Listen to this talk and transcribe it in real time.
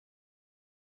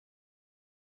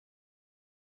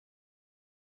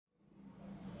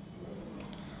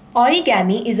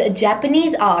Origami is a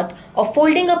Japanese art of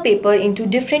folding a paper into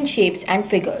different shapes and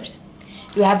figures.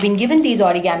 You have been given these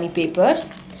origami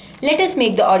papers. Let us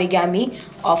make the origami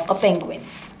of a penguin.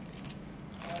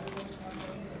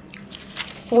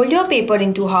 Fold your paper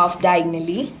into half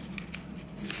diagonally.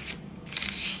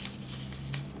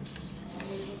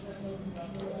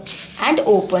 And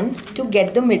open to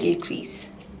get the middle crease.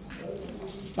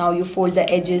 Now you fold the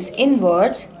edges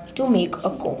inwards to make a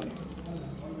cone.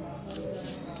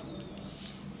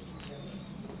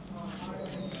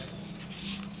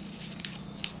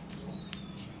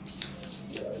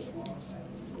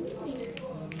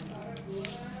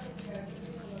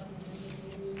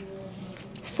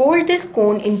 Fold this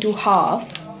cone into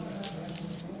half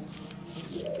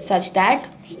such that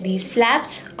these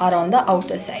flaps are on the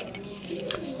outer side.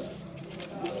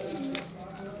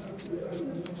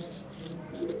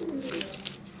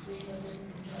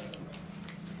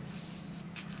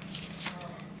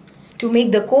 To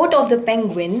make the coat of the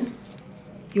penguin,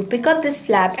 you pick up this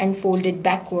flap and fold it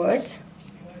backwards.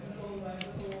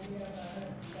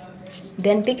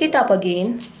 Then pick it up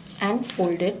again and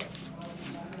fold it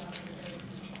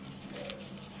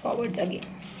forwards again.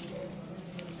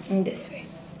 In this way.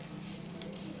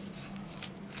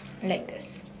 Like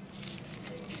this.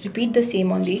 Repeat the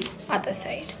same on the other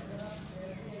side.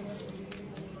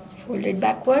 Fold it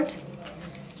backwards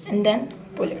and then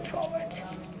pull it forwards.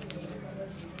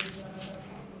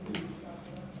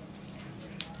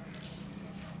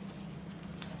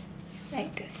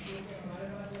 Like this.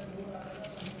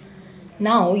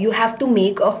 Now you have to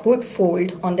make a hood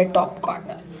fold on the top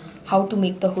corner. How to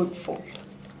make the hood fold?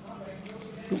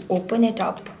 You open it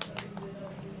up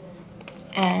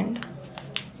and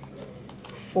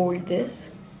fold this.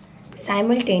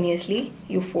 Simultaneously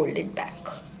you fold it back.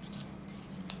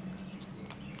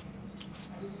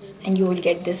 And you will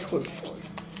get this hood fold.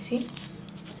 See?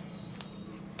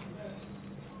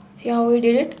 See how we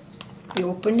did it? We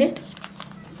opened it,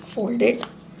 folded it,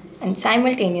 and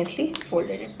simultaneously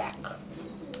folded it back.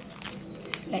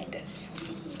 Like this.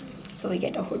 So we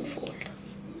get a hood fold.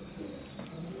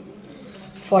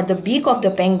 For the beak of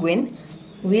the penguin,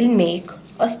 we'll make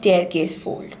a staircase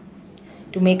fold.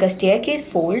 To make a staircase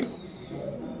fold,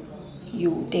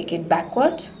 you take it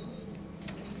backwards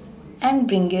and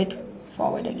bring it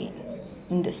forward again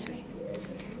in this way.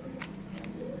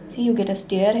 See, you get a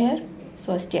stair here,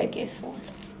 so a staircase fold.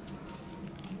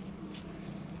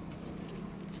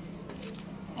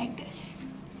 Like this.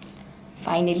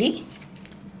 Finally,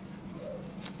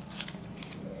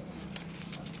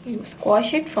 you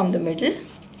squash it from the middle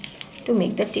to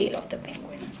make the tail of the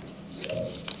penguin.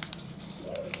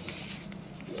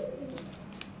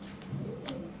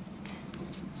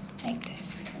 Like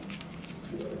this.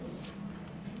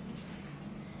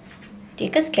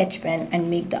 Take a sketch pen and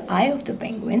make the eye of the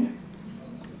penguin.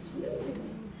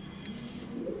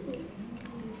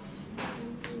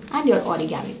 And your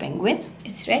origami penguin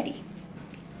is ready.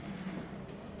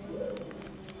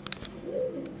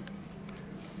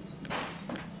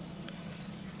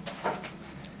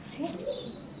 See?